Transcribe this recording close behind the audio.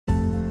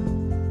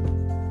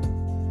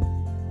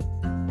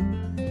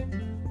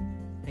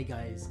Hey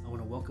guys, I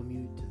want to welcome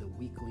you to the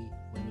weekly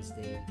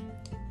Wednesday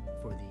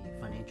for the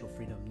Financial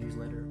Freedom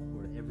newsletter,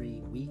 where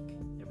every week,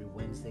 every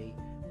Wednesday,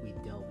 we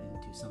delve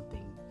into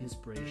something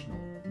inspirational,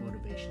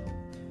 motivational,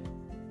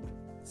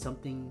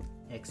 something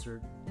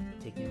excerpt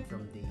taken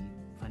from the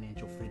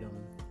Financial Freedom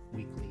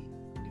weekly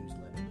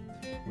newsletter.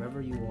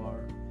 Wherever you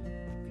are,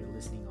 if you're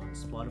listening on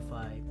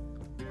Spotify,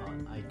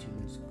 on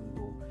iTunes,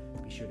 Google,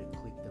 be sure to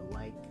click the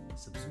like,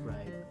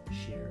 subscribe,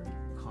 share,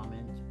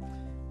 comment.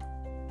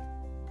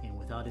 And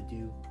without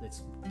ado,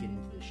 let's get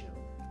into the show.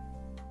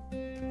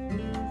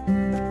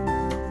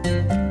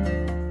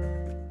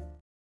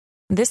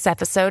 This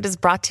episode is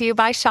brought to you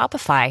by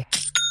Shopify.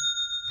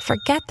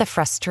 Forget the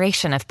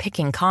frustration of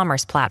picking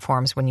commerce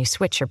platforms when you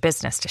switch your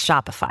business to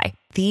Shopify,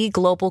 the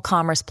global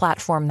commerce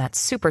platform that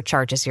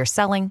supercharges your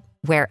selling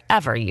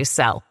wherever you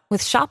sell.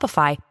 With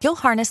Shopify, you'll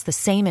harness the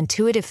same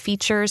intuitive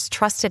features,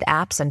 trusted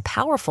apps, and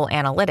powerful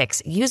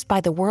analytics used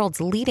by the world's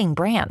leading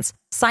brands.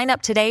 Sign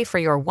up today for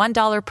your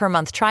 $1 per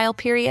month trial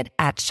period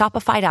at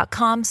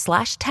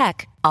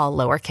shopify.com/tech, all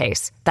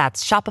lowercase.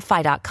 That's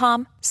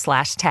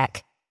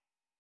shopify.com/tech.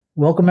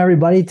 Welcome,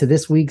 everybody, to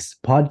this week's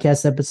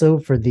podcast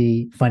episode for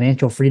the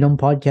Financial Freedom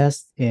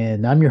Podcast.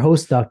 And I'm your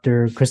host,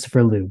 Dr.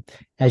 Christopher Liu.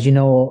 As you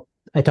know,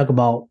 I talk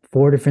about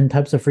 4 different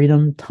types of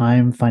freedom: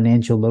 time,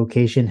 financial,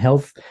 location,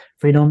 health,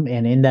 freedom.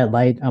 And in that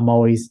light, I'm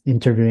always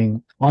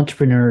interviewing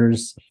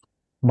entrepreneurs,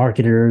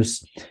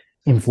 marketers,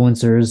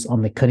 influencers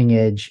on the cutting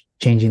edge,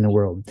 changing the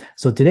world.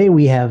 So today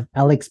we have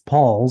Alex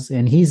Pauls,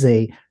 and he's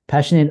a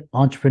passionate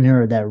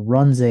entrepreneur that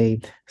runs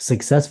a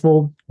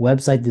successful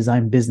website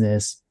design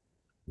business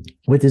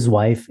with his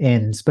wife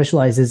and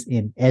specializes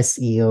in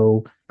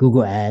SEO,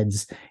 Google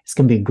Ads. It's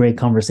going to be a great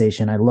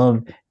conversation. I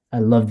love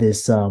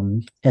this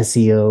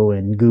SEO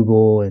and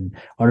Google and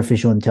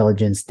artificial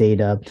intelligence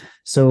data.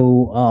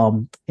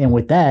 So, and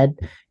with that,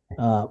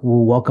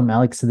 we'll welcome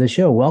Alex to the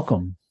show.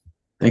 Welcome.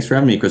 Thanks for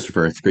having me,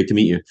 Christopher. It's great to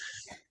meet you.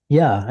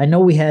 Yeah, I know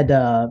we had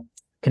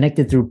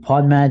connected through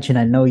Podmatch, and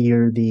I know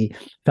you're the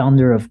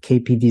founder of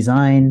KP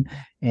Design.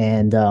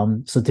 And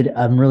so today,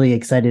 I'm really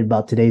excited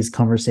about today's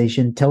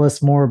conversation. Tell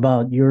us more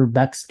about your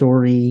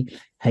backstory,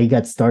 how you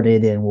got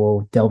started, and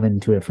we'll delve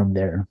into it from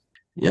there.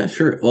 Yeah,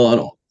 sure. Well, it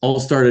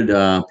all started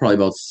probably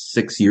about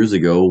 6 years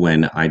ago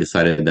when I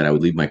decided that I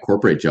would leave my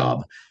corporate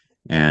job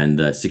and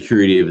the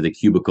security of the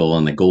cubicle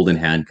and the golden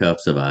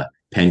handcuffs of a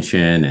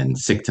pension and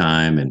sick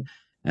time and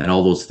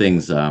all those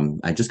things.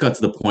 I just got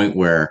to the point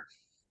where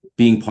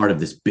being part of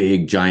this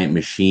big giant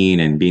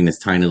machine and being this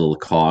tiny little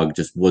cog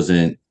just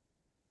wasn't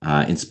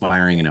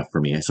inspiring enough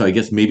for me. So I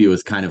guess maybe it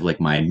was kind of like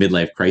my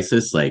midlife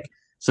crisis. Like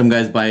some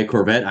guys buy a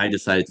Corvette, I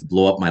decided to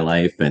blow up my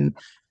life and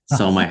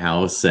sell my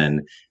house.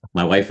 And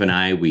my wife and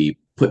I, we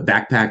put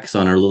backpacks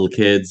on our little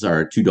kids,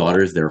 our 2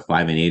 daughters. They were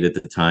 5 and 8 at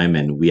the time.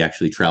 And we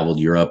actually traveled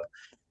Europe.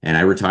 And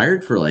I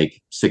retired for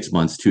like 6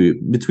 months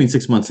between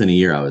 6 months and a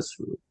year. I was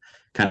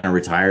kind of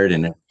retired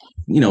and,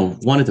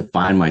 wanted to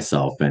find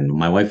myself. And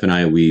my wife and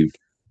I, we've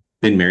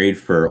been married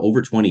for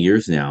over 20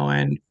 years now.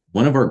 And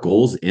one of our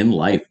goals in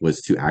life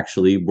was to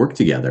actually work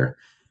together.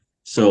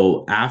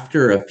 So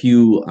after a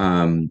few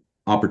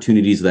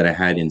opportunities that I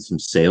had in some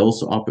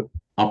sales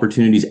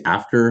opportunities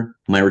after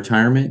my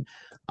retirement,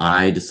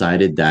 I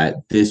decided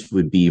that this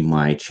would be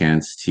my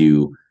chance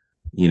to,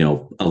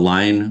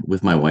 align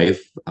with my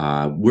wife.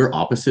 We're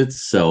opposites.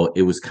 So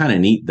it was kind of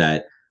neat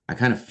that I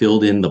kind of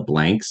filled in the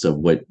blanks of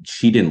what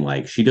she didn't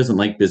like. She doesn't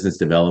like business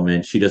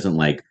development. She doesn't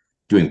like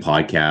doing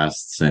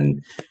podcasts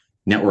and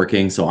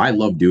networking. So I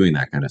love doing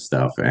that kind of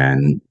stuff.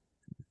 And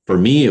for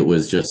me, it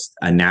was just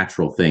a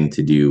natural thing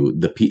to do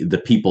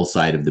the people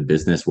side of the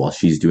business while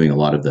she's doing a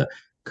lot of the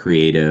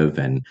creative.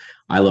 And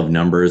I love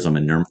numbers. I'm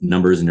a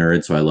numbers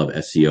nerd. So I love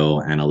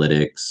SEO,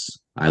 analytics.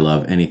 I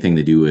love anything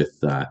to do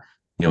with,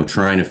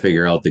 trying to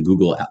figure out the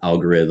Google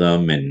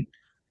algorithm and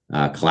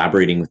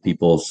collaborating with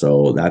people.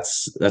 So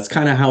that's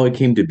kind of how it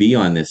came to be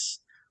on this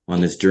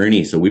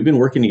journey. So we've been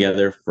working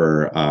together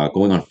for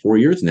going on 4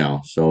 years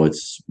now. So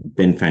it's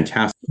been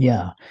fantastic.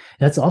 Yeah,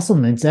 that's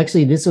awesome. It's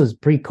actually, this was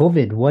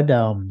pre-COVID. What,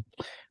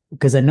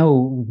 because I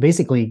know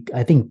basically,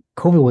 I think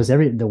COVID was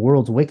the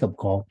world's wake up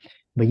call,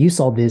 but you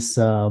saw this,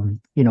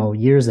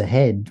 years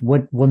ahead.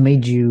 What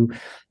made you,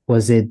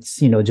 was it,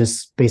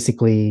 just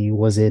basically,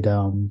 was it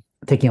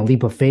taking a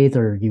leap of faith,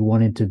 or you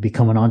wanted to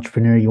become an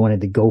entrepreneur? You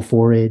wanted to go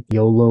for it,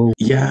 YOLO?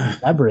 Yeah.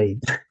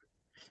 Elaborate.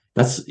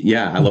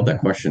 I love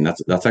that question.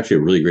 That's actually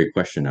a really great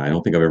question. I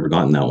don't think I've ever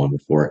gotten that one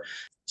before.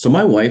 So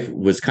my wife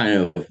was kind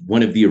of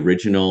one of the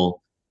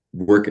original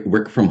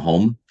work from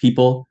home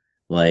people.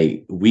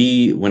 Like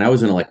when I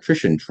was an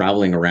electrician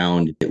traveling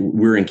around,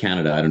 we're in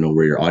Canada. I don't know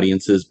where your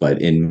audience is,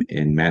 but in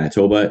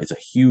Manitoba, it's a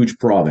huge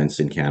province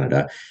in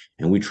Canada.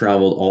 And we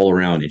traveled all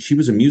around, and she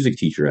was a music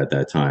teacher at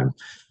that time.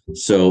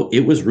 So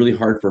it was really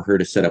hard for her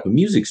to set up a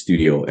music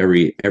studio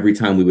every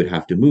time we would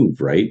have to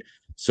move, right?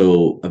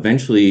 So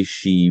eventually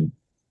she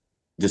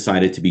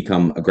decided to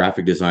become a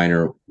graphic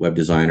designer, web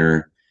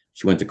designer.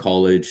 She went to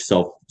college,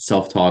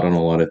 self-taught on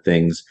a lot of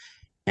things.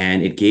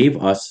 and it gave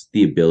us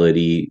the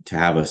ability to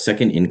have a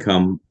second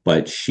income,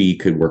 but she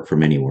could work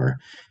from anywhere.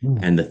 Mm.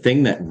 And the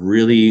thing that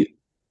really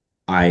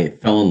I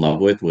fell in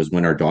love with was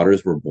when our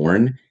daughters were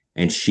born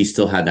and she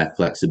still had that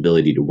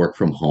flexibility to work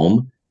from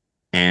home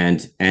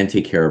and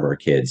take care of our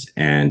kids.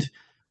 And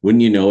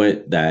wouldn't you know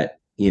it, that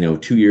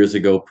 2 years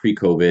ago,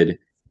 pre-COVID,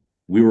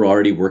 we were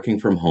already working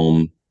from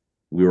home.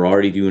 We were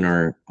already doing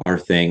our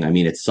thing. I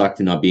mean, it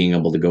sucked not being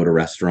able to go to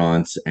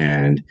restaurants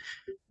and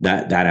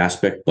that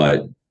aspect,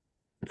 but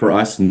for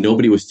us,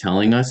 nobody was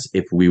telling us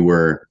if we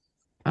were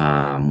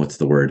what's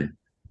the word?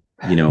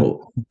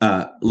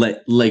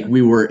 Like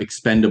we were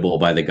expendable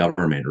by the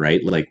government,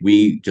 right? Like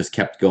we just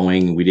kept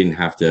going. We didn't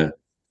have to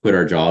quit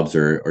our jobs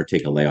or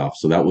take a layoff.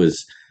 So that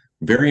was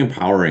very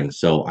empowering.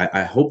 So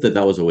I hope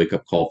that was a wake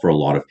up call for a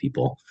lot of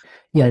people.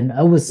 Yeah, and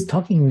I was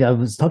talking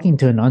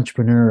to an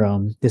entrepreneur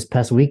this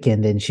past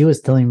weekend, and she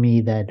was telling me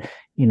that,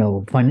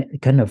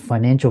 kind of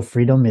financial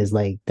freedom is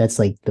like that's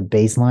like the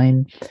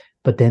baseline.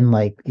 But then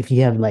like if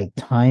you have like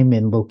time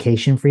and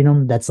location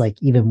freedom, that's like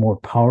even more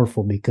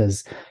powerful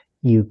because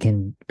you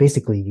can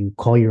basically you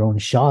call your own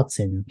shots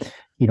and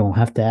you don't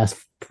have to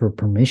ask for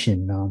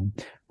permission,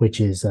 which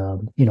is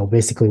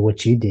basically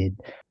what you did.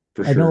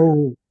 For I sure.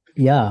 know,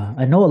 yeah,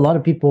 I know a lot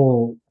of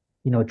people,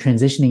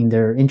 transitioning,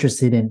 they're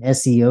interested in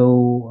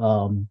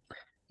SEO,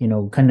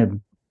 kind of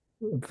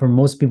for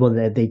most people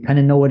that they kind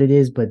of know what it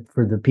is, but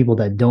for the people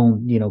that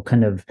don't,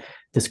 kind of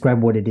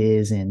describe what it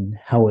is and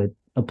how it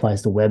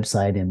applies to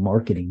website and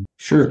marketing.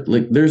 Sure.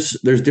 Like there's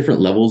different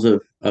levels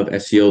of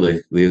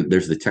SEO.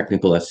 There's the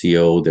technical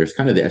SEO. There's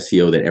kind of the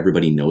SEO that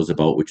everybody knows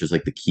about, which is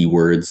like the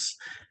keywords.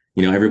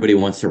 Everybody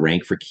wants to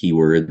rank for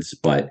keywords,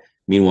 but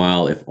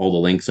meanwhile, if all the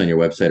links on your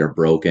website are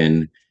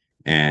broken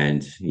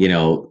and,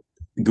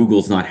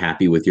 Google's not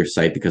happy with your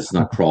site because it's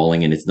not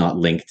crawling and it's not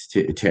linked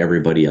to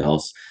everybody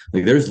else.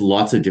 Like there's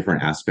lots of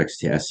different aspects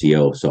to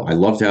SEO. So I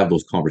love to have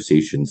those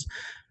conversations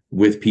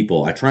with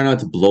people. I try not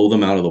to blow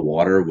them out of the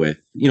water with,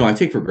 we all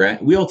take for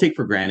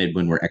granted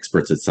when we're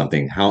experts at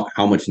something, how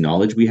much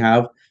knowledge we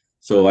have.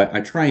 So I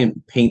try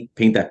and paint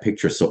that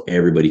picture so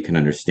everybody can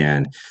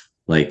understand.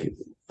 Like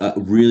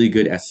really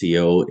good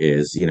SEO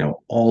is,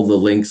 all the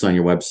links on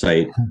your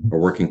website are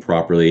working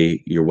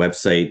properly. Your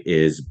website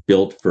is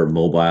built for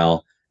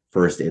mobile.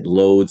 First, it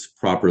loads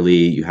properly.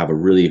 You have a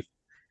really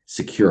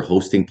secure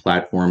hosting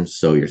platform,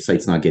 so your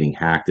site's not getting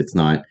hacked. It's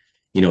not,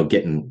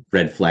 getting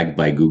red flagged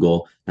by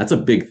Google. That's a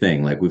big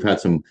thing. Like we've had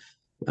some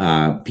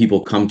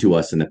people come to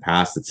us in the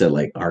past that said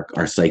like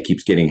our site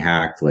keeps getting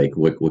hacked. Like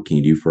what can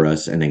you do for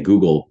us? And then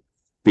Google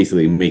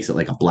basically makes it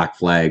like a black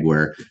flag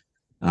where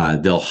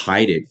they'll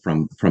hide it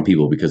from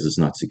people because it's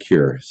not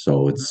secure.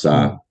 So it's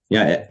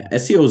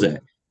SEO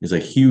is a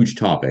huge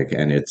topic,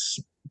 and it's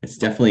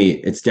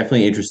definitely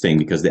interesting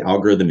because the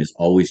algorithm is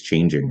always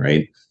changing,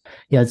 right?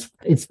 Yeah,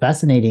 it's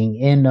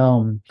fascinating.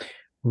 And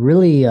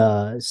really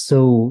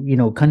so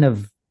kind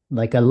of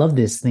like I love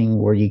this thing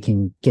where you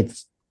can get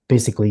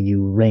basically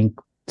you rank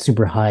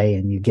super high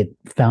and you get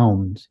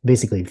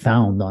basically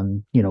found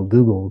on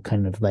Google.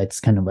 Kind of that's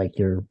kind of like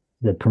they're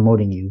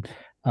promoting you.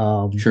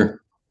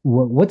 Sure.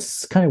 What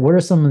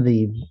are some of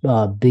the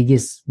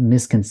biggest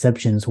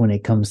misconceptions when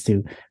it comes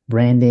to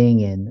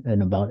branding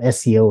and about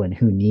SEO and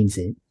who needs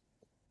it?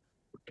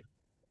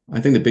 I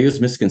think the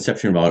biggest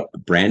misconception about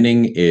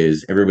branding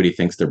is everybody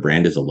thinks their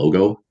brand is a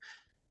logo.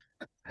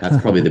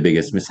 That's probably the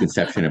biggest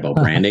misconception about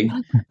branding.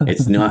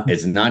 It's not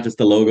just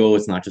the logo.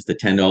 It's not just the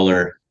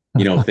 $10,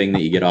 thing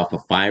that you get off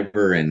of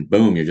Fiverr and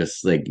boom, you're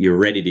just like, you're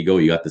ready to go.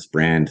 You got this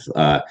brand.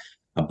 A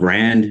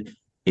brand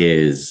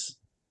is,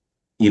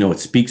 it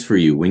speaks for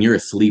you. When you're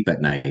asleep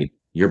at night,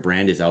 your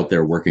brand is out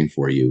there working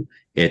for you.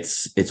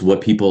 It's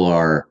what people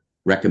are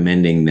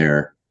recommending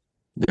their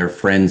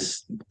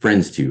friends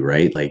to,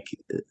 right? Like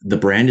the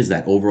brand is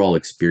that overall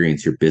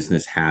experience your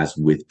business has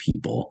with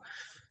people.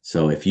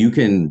 So if you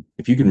can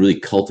really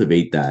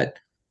cultivate that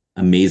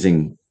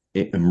amazing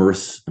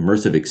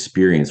immersive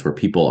experience where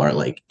people are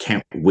like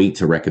can't wait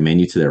to recommend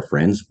you to their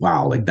friends,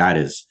 wow, like that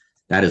is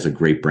a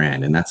great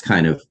brand. And that's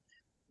kind of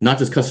not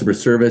just customer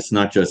service,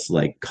 not just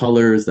like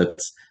colors,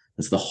 that's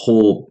the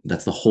whole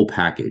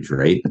package,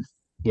 right?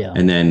 Yeah.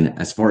 And then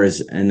as far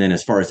as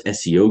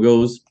SEO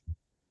goes,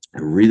 I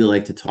really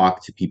like to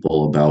talk to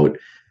people about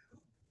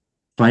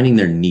finding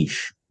their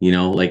niche.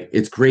 Like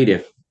it's great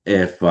if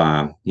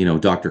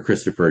Dr.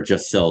 Christopher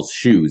just sells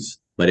shoes,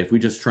 but if we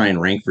just try and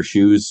rank for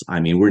shoes,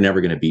 I mean, we're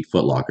never going to beat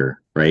Foot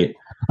Locker, right?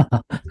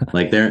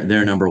 Like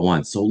they're number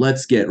one. So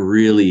let's get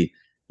really,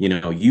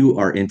 you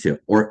are into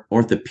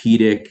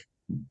orthopedic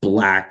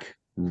black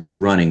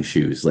running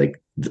shoes,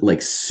 like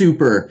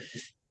super,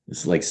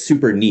 it's like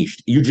super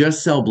niched. You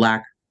just sell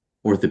black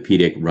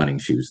orthopedic running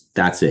shoes.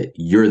 That's it.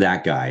 You're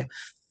that guy.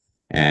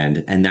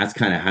 And that's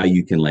kind of how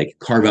you can like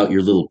carve out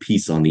your little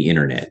piece on the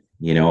internet.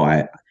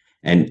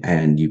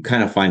 And you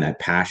kind of find that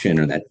passion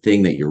or that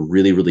thing that you're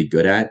really, really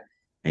good at,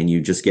 and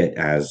you just get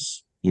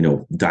as,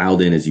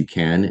 dialed in as you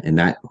can. And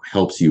that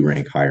helps you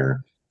rank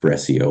higher for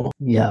SEO.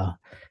 Yeah.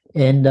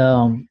 And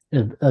a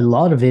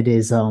lot of it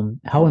is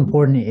how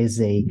important is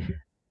a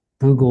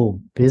Google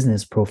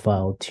business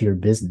profile to your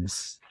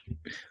business?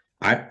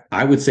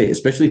 I would say,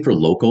 especially for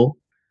local,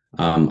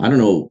 I don't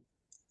know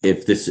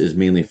if this is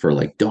mainly for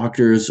like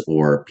doctors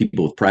or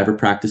people with private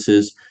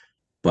practices,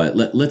 but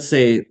let's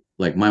say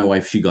like my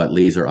wife, she got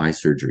laser eye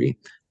surgery.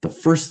 The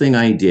first thing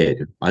I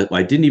did,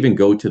 I didn't even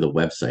go to the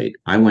website.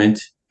 I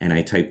went and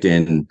I typed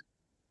in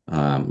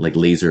like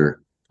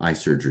laser eye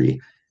surgery,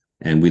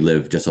 and we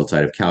live just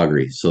outside of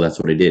Calgary. So that's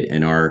what I did.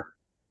 And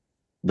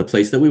the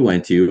place that we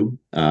went to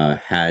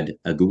had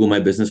a Google My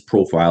Business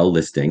profile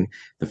listing.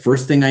 The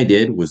first thing I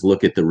did was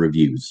look at the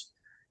reviews.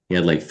 He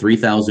had like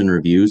 3,000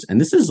 reviews,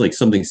 and this is like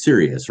something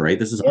serious, right?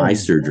 This is eye Yeah.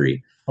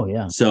 surgery. Oh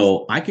yeah.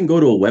 So I can go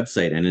to a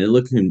website and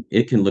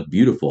it can look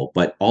beautiful,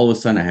 but all of a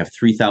sudden I have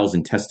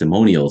 3,000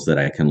 testimonials that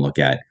I can look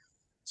at.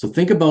 So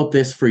think about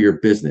this for your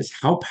business.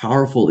 How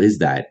powerful is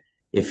that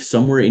if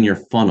somewhere in your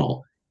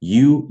funnel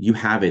you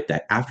have it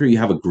that after you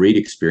have a great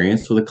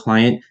experience with a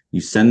client, you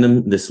send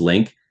them this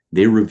link,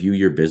 they review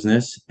your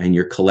business, and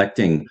you're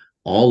collecting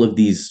all of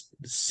these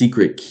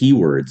secret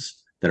keywords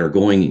that are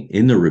going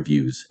in the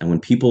reviews. And when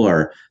people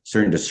are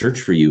starting to search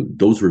for you,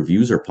 those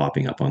reviews are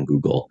popping up on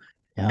Google.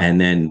 Yeah.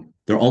 And then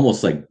they're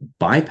almost like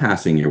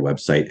bypassing your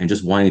website and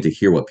just wanting to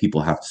hear what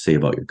people have to say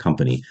about your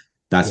company.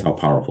 That's how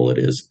powerful it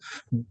is.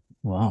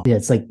 Wow. Yeah,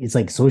 it's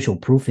like social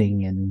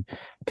proofing and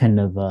kind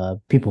of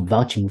people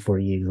vouching for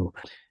you.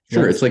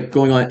 Sure, it's like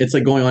going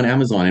on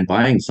Amazon and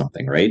buying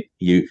something, right?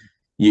 You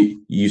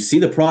see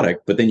the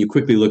product, but then you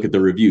quickly look at the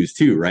reviews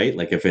too, right?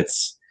 Like if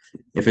it's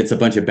a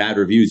bunch of bad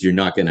reviews, you're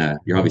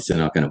obviously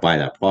not gonna buy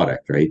that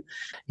product, right?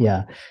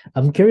 Yeah.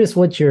 I'm curious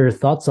what your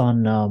thoughts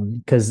on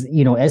because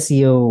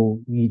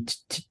SEO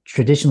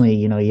traditionally,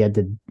 you had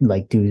to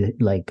like do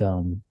like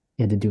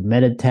you had to do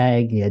meta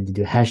tag, you had to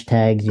do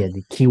hashtags, you had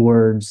the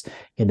keywords, you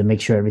had to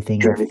make sure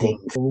everything.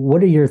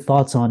 What are your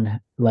thoughts on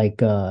like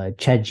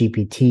Chat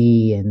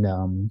GPT and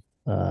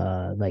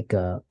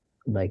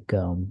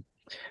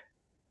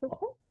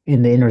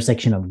in the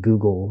intersection of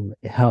Google?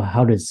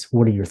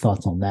 What are your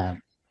thoughts on that?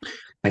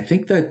 I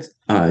think that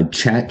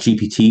Chat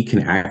GPT can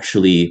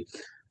actually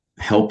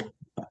help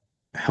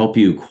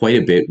you quite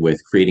a bit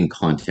with creating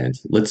content.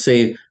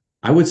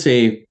 I would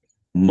say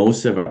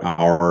most of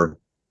our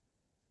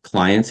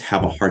clients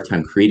have a hard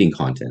time creating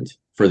content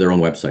for their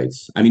own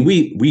websites. I mean,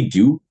 we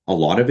do a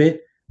lot of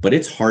it, but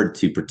it's hard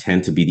to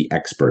pretend to be the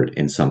expert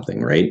in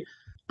something, right?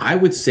 I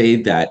would say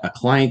that a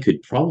client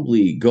could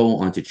probably go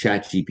onto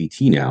Chat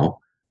GPT now,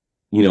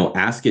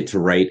 ask it to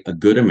write a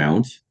good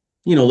amount.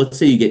 Let's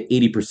say you get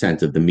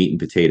 80% of the meat and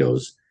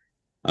potatoes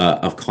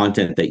of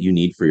content that you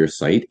need for your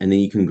site, and then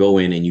you can go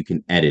in and you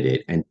can edit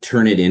it and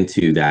turn it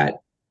into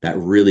that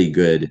really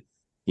good,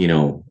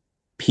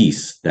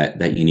 piece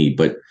that you need.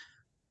 But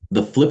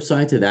the flip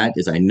side to that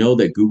is I know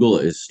that Google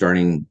is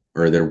starting,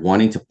 or they're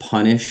wanting to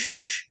punish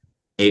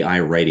AI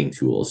writing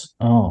tools.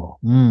 Oh,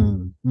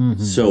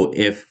 So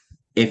if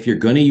you're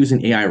going to use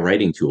an AI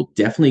writing tool,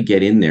 definitely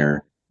get in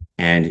there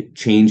and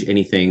change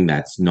anything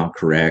that's not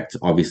correct.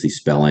 Obviously,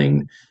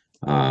 spelling,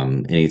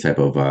 any type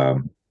of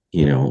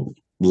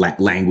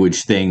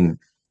language thing.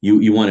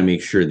 You want to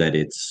make sure that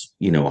it's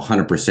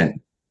 100%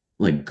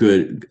 like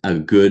a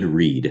good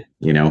read.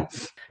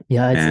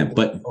 Yeah.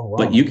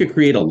 But you could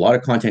create a lot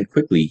of content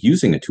quickly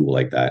using a tool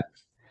like that.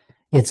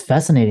 It's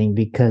fascinating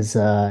because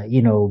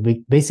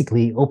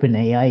basically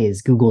OpenAI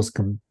is Google's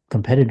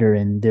competitor,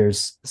 and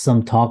there's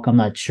some talk. I'm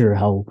not sure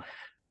how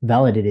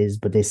valid it is,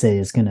 but they say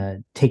it's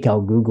gonna take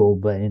out Google.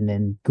 And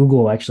then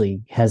Google actually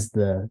has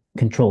the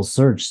control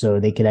search, so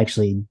they could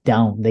actually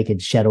they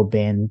could shadow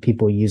ban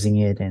people using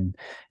it, and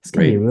it's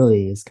gonna be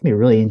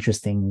really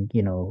interesting.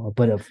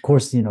 But of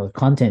course,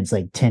 content's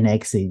like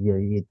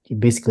 10x. It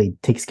basically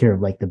takes care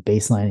of like the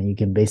baseline, and you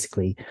can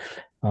basically.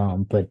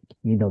 But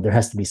there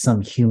has to be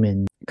some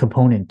human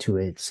component to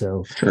it.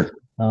 So sure.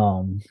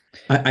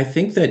 I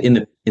think that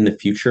in the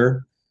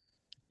future,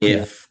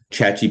 if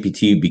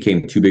ChatGPT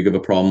became too big of a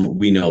problem,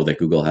 we know that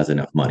Google has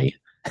enough money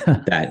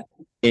that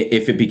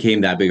if it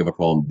became that big of a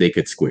problem, they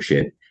could squish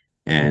it,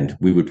 and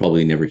we would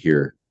probably never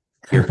hear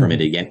from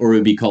it again, or it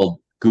would be called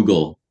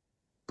Google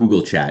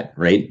Chat,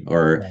 right?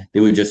 Or they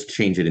would just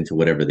change it into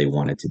whatever they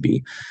want it to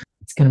be.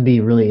 It's going to be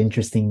really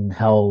interesting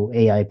how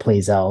AI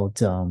plays out.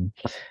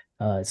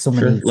 So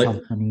many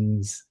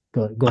companies.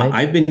 Go ahead.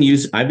 I've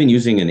been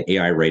using an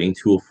AI writing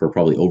tool for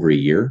probably over a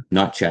year,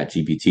 not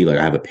ChatGPT. Like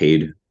I have a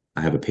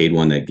paid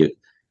one that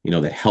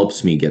that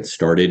helps me get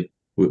started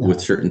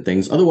with certain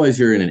things. Otherwise,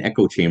 you're in an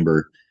echo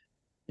chamber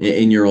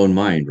in your own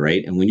mind,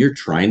 right? And when you're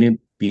trying to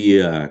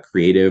be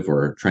creative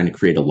or trying to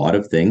create a lot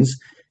of things,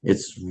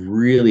 it's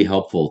really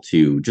helpful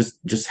to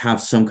just have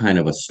some kind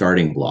of a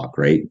starting block,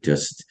 right?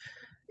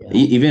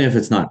 Even if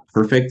it's not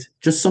perfect,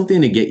 just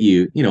something to get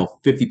you,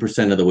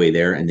 50% of the way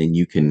there, and then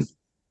you can,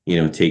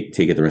 take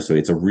it the rest of the way.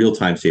 It's a real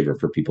time saver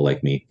for people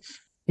like me.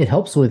 It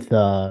helps with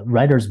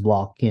writer's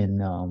block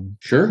and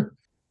sure.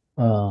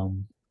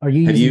 Are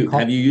you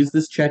have you used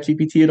this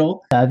ChatGPT at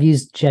all? I've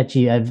used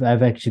ChatGPT.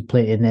 I've actually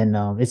played, and then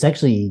it's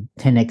actually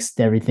 10x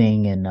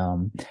everything, and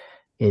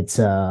it's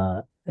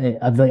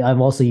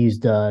I've also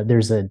used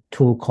there's a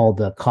tool called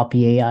the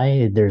Copy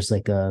AI. There's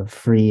like a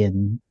free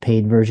and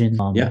paid version.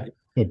 Yeah.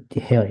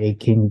 It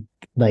can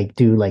like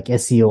do like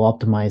SEO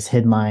optimized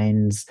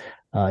headlines.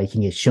 You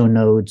can get show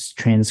notes,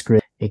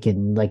 transcript. It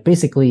can like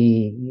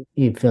basically,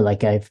 you feel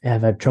like have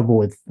had trouble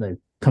with like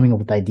coming up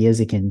with ideas.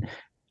 It can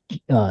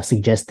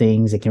suggest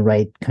things. It can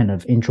write kind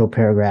of intro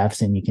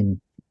paragraphs, and you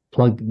can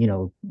plug,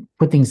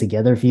 put things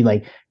together. If you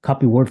like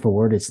copy word for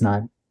word, it's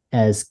not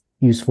as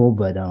useful,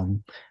 but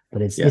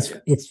it's Yeah.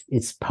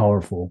 it's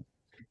powerful.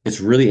 It's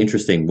really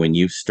interesting when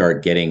you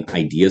start getting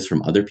ideas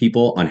from other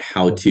people on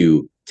how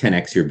to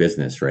 10x your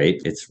business,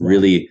 right? It's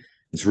really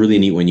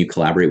neat when you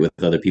collaborate with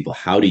other people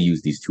how to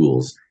use these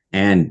tools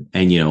and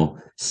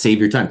save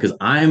your time. Because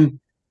I'm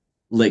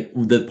like,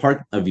 the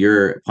part of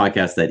your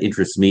podcast that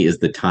interests me is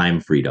the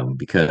time freedom,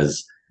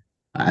 because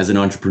as an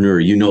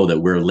entrepreneur, that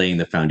we're laying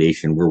the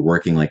foundation, we're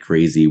working like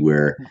crazy,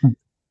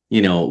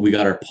 we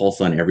got our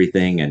pulse on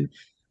everything. And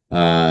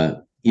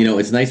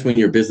it's nice when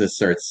your business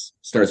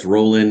starts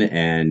rolling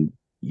and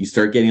you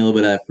start getting a little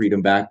bit of that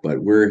freedom back.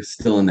 But we're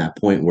still in that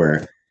point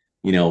where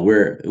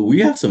we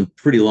have some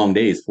pretty long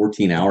days,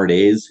 14-hour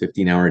days,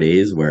 15-hour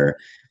days, where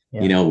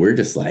we're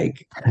just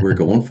like, we're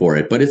going for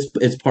it. But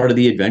it's part of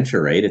the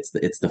adventure, right? It's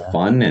the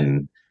fun.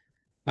 And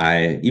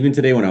I, even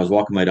today when I was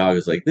walking my dog, I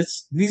was like,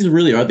 these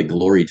really are the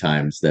glory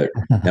times that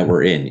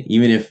we're in,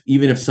 even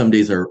if some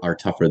days are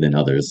tougher than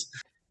others.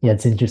 Yeah,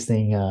 it's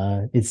interesting.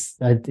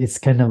 It's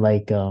kind of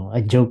like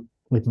I joke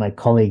with my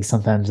colleagues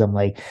sometimes. I'm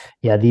like,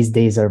 yeah, these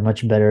days are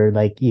much better.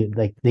 Like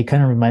they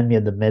kind of remind me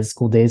of the med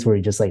school days where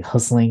you're just like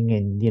hustling,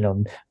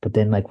 and but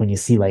then like when you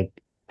see like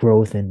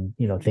growth and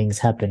things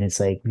happen, it's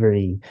like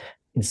very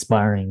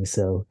inspiring.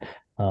 So,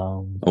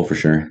 Oh, for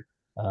sure.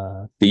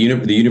 uh, The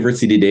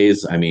university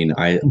days, I mean,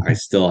 I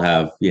still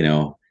have,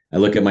 I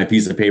look at my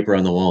piece of paper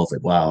on the wall. It's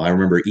like, wow, I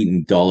remember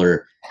eating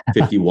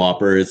 $1.50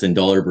 Whoppers and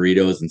dollar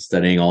burritos and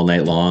studying all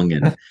night long,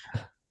 and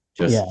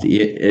yeah, just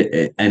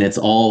and it's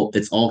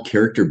all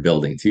character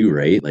building too,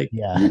 right? Like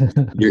yeah,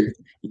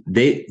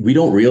 we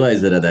don't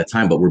realize it at that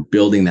time, but we're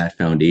building that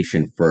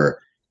foundation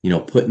for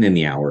putting in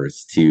the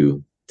hours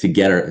to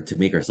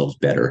make ourselves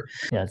better.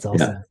 yeah, it's Yeah.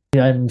 awesome.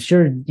 Yeah, I'm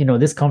sure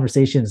this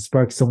conversation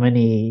sparks so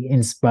many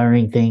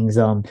inspiring things.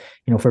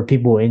 For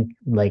people in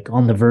like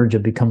on the verge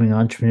of becoming an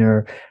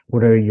entrepreneur,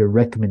 what are your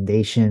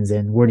recommendations,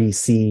 and where do you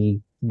see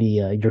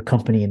your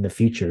company in the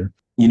future?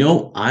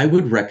 I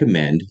would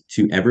recommend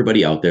to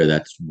everybody out there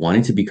that's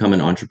wanting to become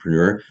an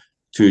entrepreneur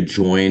to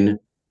join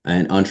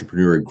an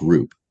entrepreneur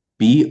group.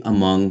 Be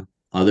among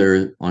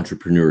other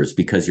entrepreneurs,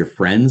 because your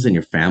friends and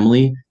your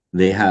family,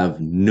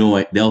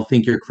 they'll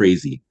think you're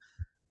crazy.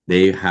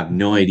 They have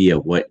no idea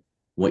what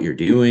you're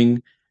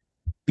doing.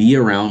 Be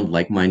around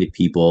like-minded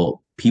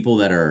people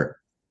that are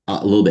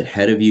a little bit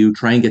ahead of you.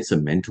 Try and get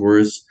some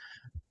mentors.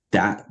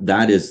 That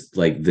is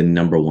like the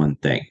number one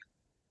thing.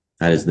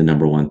 That is the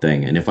number one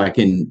thing. And if I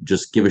can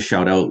just give a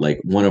shout out, like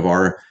one of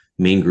our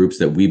main groups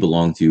that we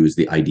belong to is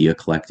the Idea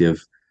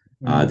Collective.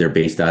 They're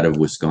based out of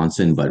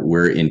Wisconsin, but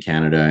we're in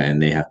Canada,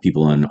 and they have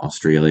people in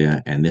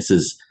Australia. And this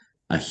is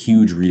a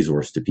huge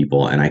resource to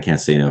people. And I can't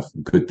say enough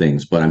good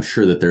things, but I'm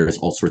sure that there's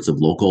all sorts of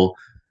local,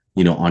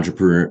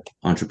 entrepreneur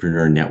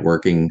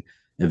networking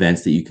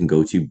events that you can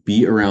go to.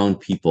 Be around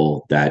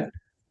people that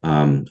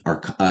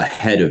are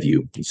ahead of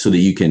you, so that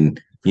you can,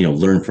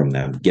 learn from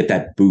them, get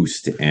that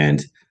boost,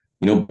 and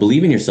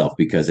believe in yourself.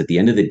 Because at the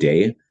end of the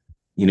day,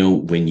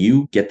 when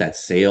you get that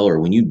sale, or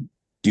when you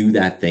do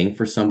that thing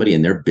for somebody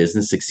and their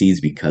business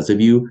succeeds because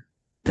of you,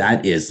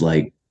 that is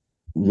like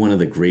one of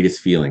the greatest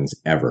feelings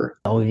ever.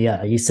 Oh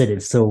yeah, you said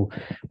it so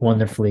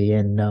wonderfully.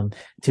 And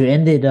to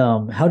end it,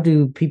 how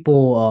do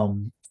people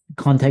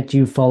contact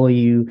you, follow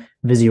you,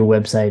 visit your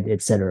website,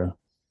 etc.?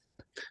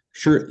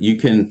 Sure. You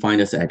can find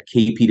us at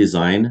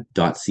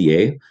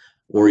kpdesign.ca,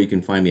 or you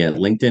can find me at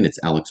LinkedIn. It's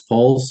Alex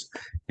Pauls,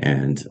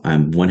 and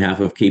I'm one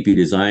half of KP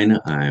Design.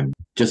 I'm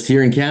just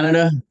here in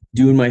Canada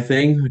doing my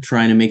thing,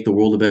 trying to make the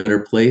world a better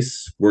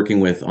place,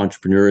 working with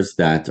entrepreneurs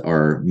that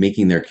are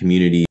making their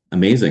community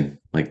amazing.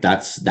 Like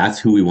that's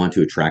who we want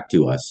to attract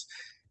to us.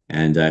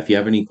 And if you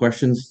have any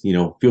questions,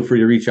 feel free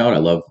to reach out. I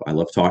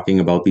love talking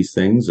about these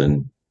things,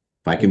 and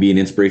if I can be an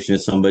inspiration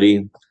to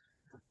somebody,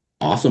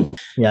 awesome.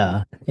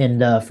 Yeah.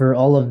 And for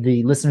all of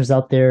the listeners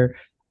out there,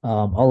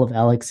 all of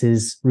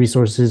Alex's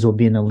resources will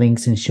be in the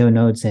links and show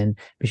notes. And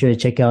be sure to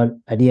check out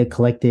Idea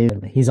Collective.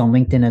 He's on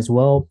LinkedIn as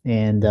well,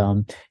 and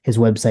his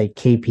website,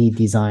 KP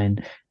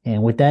Design.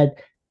 And with that,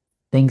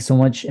 thanks so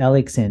much,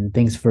 Alex, and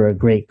thanks for a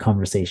great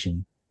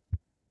conversation.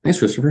 Thanks,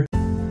 Christopher.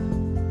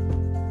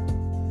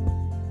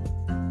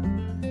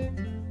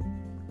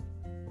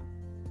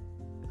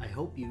 I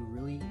hope you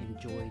really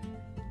enjoyed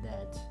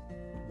that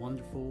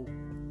wonderful,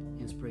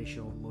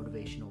 inspirational,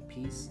 motivational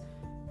piece.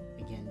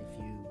 Again,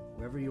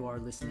 wherever you are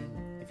listening,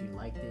 if you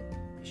liked it,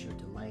 be sure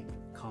to like,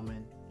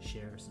 comment,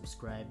 share,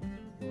 subscribe.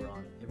 We're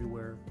on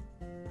everywhere: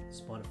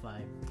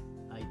 Spotify,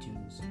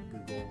 iTunes,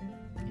 Google,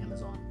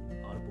 Amazon,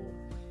 Audible.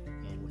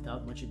 And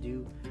without much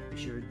ado, be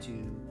sure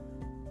to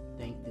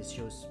thank this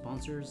show's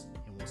sponsors,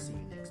 and we'll see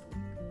you next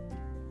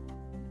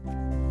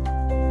week.